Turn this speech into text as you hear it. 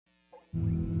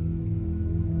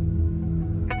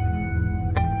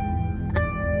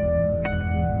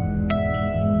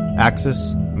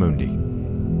Axis Mundi.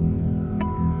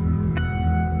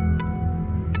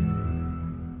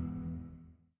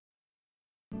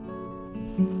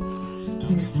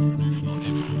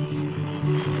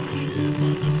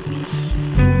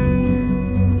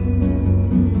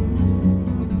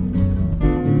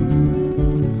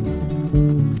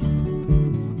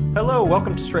 Hello,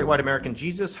 welcome to Straight White American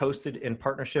Jesus, hosted in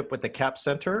partnership with the CAP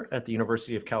Center at the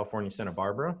University of California, Santa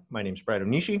Barbara. My name is Brad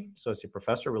Onishi, Associate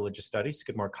Professor, Religious Studies,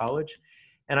 Skidmore College.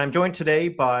 And I'm joined today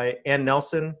by Ann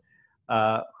Nelson,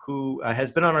 who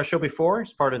has been on our show before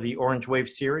as part of the Orange Wave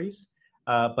series,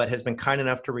 but has been kind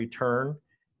enough to return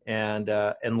and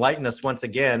enlighten us once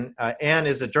again. Ann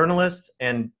is a journalist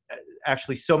and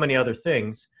actually so many other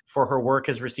things. For her work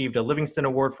has received a Livingston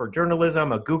Award for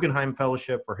Journalism, a Guggenheim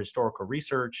Fellowship for Historical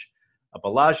Research, a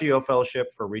Bellagio Fellowship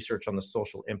for Research on the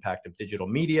Social Impact of Digital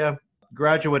Media.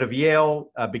 Graduate of Yale,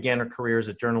 began her career as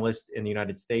a journalist in the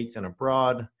United States and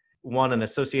abroad. Won an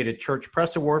Associated Church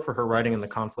Press Award for her writing on the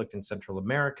conflict in Central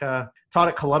America. Taught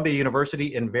at Columbia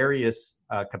University in various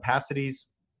capacities.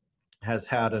 Has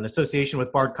had an association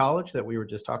with Bard College that we were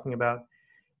just talking about.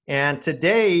 And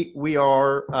today we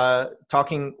are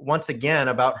talking once again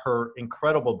about her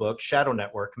incredible book, Shadow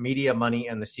Network, Media, Money,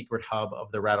 and the Secret Hub of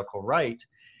the Radical Right.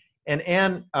 And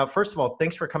Ann, first of all,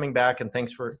 thanks for coming back and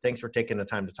thanks for taking the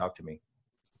time to talk to me.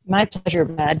 My pleasure,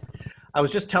 Brad. I was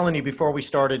just telling you before we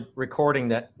started recording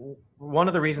that one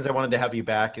of the reasons I wanted to have you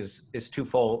back is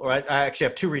twofold, or I actually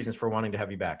have two reasons for wanting to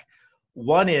have you back.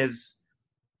 One is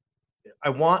I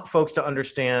want folks to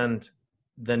understand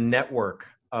the network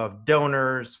of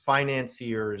donors,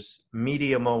 financiers,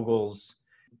 media moguls,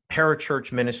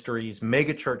 parachurch ministries,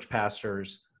 megachurch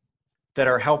pastors that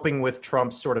are helping with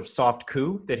Trump's sort of soft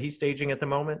coup that he's staging at the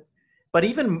moment. But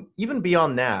even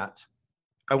beyond that,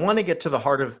 I want to get to the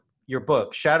heart of your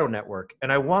book, Shadow Network,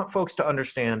 and I want folks to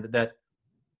understand that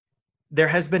there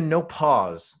has been no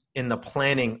pause in the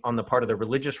planning on the part of the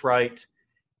religious right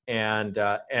and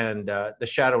the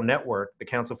Shadow Network, the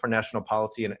Council for National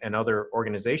Policy, and other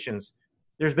organizations.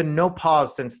 There's been no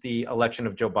pause since the election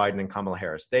of Joe Biden and Kamala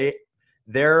Harris.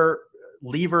 Their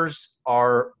levers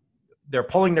are, they're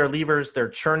pulling their levers, they're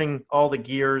churning all the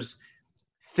gears.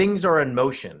 Things are in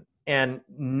motion, and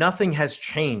nothing has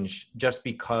changed just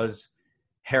because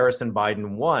Harris and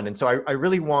Biden won. And so I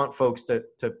really want folks to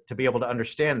be able to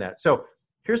understand that. So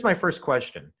here's my first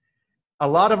question. A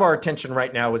lot of our attention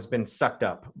right now has been sucked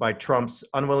up by Trump's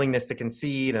unwillingness to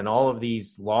concede and all of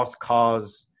these lost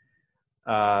cause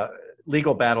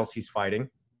legal battles he's fighting.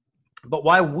 But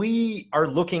while we are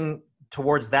looking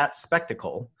towards that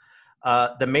spectacle,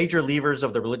 the major levers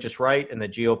of the religious right and the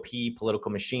GOP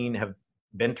political machine have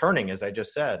been turning, as I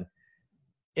just said.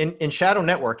 In Shadow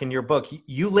Network, in your book,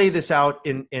 you lay this out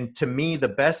in to me, the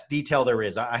best detail there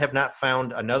is. I have not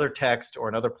found another text or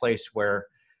another place where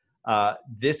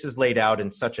this is laid out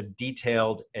in such a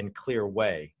detailed and clear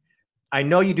way. I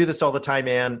know you do this all the time,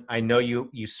 Ann. I know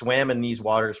you swam in these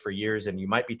waters for years and you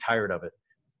might be tired of it.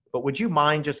 But would you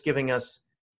mind just giving us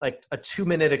like a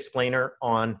 2-minute explainer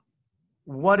on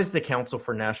what is the Council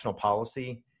for National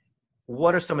Policy?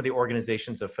 What are some of the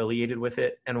organizations affiliated with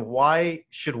it? And why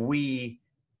should we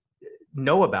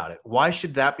know about it? Why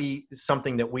should that be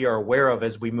something that we are aware of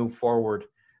as we move forward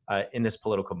in this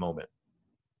political moment?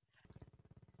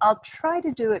 I'll try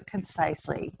to do it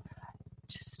concisely.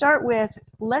 To start with,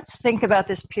 let's think about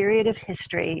this period of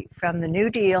history from the New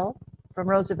Deal, from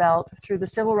Roosevelt, through the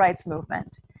Civil Rights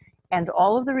Movement, and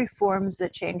all of the reforms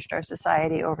that changed our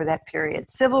society over that period.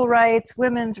 Civil rights,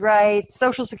 women's rights,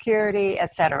 Social Security,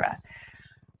 etc.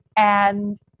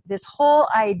 And this whole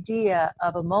idea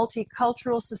of a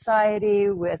multicultural society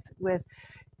with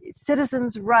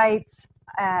citizens' rights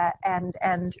and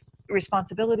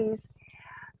responsibilities.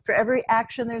 For every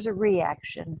action, there's a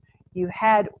reaction. You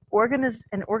had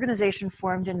an organization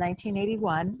formed in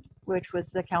 1981, which was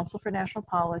the Council for National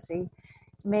Policy,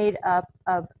 made up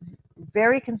of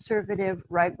very conservative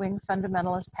right-wing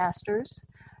fundamentalist pastors,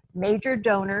 major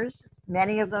donors,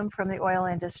 many of them from the oil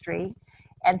industry,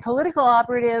 and political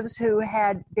operatives who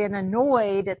had been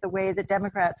annoyed at the way that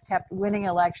Democrats kept winning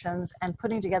elections and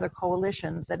putting together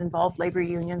coalitions that involved labor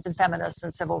unions and feminists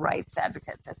and civil rights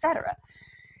advocates, etc.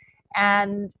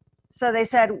 And so they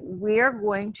said, we're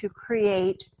going to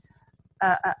create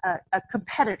a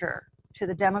competitor to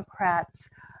the Democrats'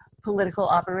 political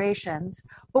operations,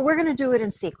 but we're going to do it in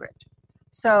secret.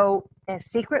 So a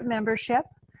secret membership,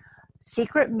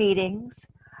 secret meetings,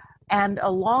 and a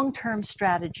long-term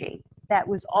strategy that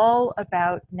was all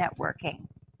about networking.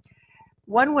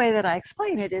 One way that I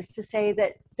explain it is to say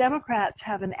that Democrats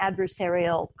have an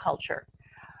adversarial culture.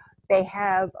 They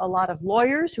have a lot of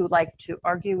lawyers who like to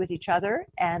argue with each other,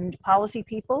 and policy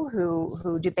people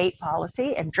who debate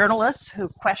policy, and journalists who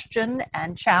question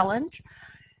and challenge.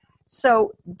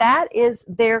 So that is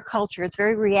their culture. It's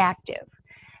very reactive.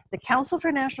 The Council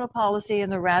for National Policy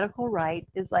and the radical right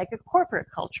is like a corporate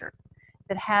culture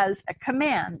that has a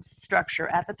command structure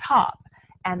at the top,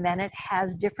 and then it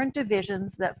has different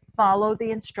divisions that follow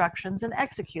the instructions and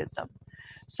execute them.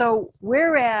 So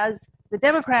whereas the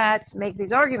Democrats make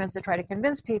these arguments to try to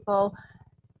convince people,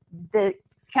 the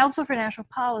Council for National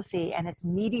Policy and its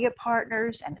media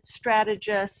partners and its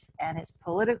strategists and its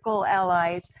political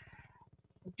allies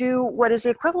do what is the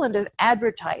equivalent of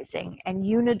advertising and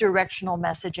unidirectional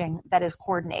messaging that is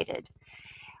coordinated.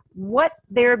 What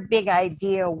their big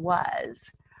idea was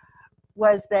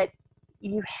that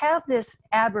you have this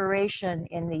aberration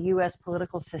in the US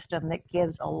political system that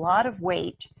gives a lot of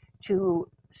weight to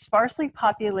sparsely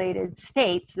populated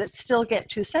states that still get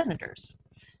 2 senators.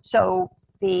 So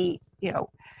the,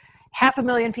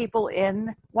 500,000 people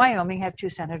in Wyoming have 2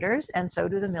 senators, and so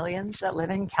do the millions that live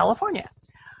in California.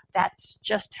 That's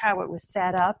just how it was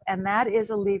set up, and that is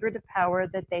a lever to power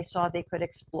that they saw they could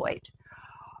exploit.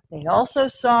 They also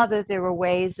saw that there were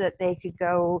ways that they could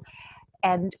go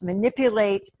and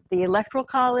manipulate the Electoral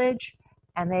College.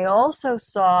 And they also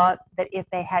saw that if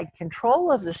they had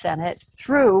control of the Senate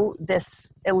through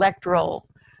this electoral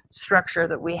structure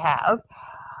that we have,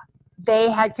 they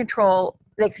had control,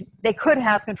 they could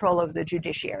have control of the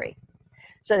judiciary.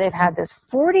 So they've had this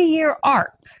 40-year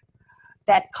arc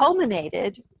that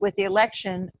culminated with the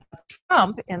election of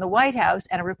Trump in the White House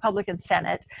and a Republican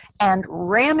Senate, and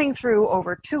ramming through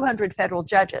over 200 federal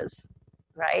judges,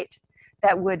 right,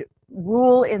 that would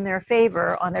rule in their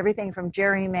favor on everything from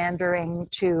gerrymandering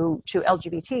to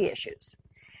LGBT issues.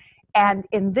 And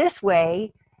in this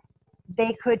way,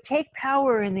 they could take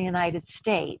power in the United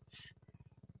States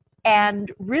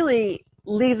and really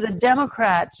leave the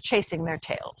Democrats chasing their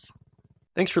tails.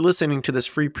 Thanks for listening to this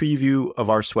free preview of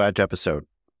our Swag episode.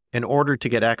 In order to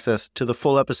get access to the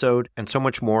full episode and so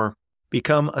much more,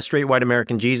 become a Straight White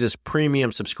American Jesus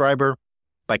premium subscriber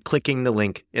by clicking the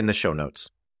link in the show notes.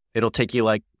 It'll take you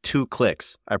like 2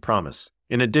 clicks, I promise.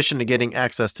 In addition to getting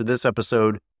access to this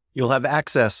episode, you'll have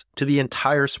access to the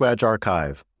entire Swag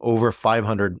archive, over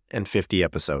 550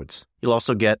 episodes. You'll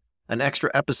also get an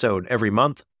extra episode every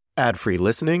month, ad-free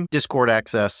listening, Discord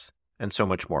access, and so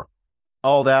much more.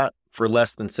 All that for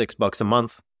less than $6 a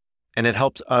month, and it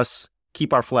helps us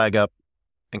keep our flag up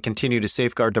and continue to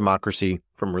safeguard democracy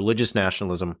from religious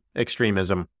nationalism,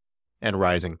 extremism, and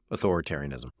rising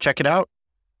authoritarianism. Check it out.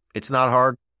 It's not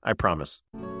hard, I promise.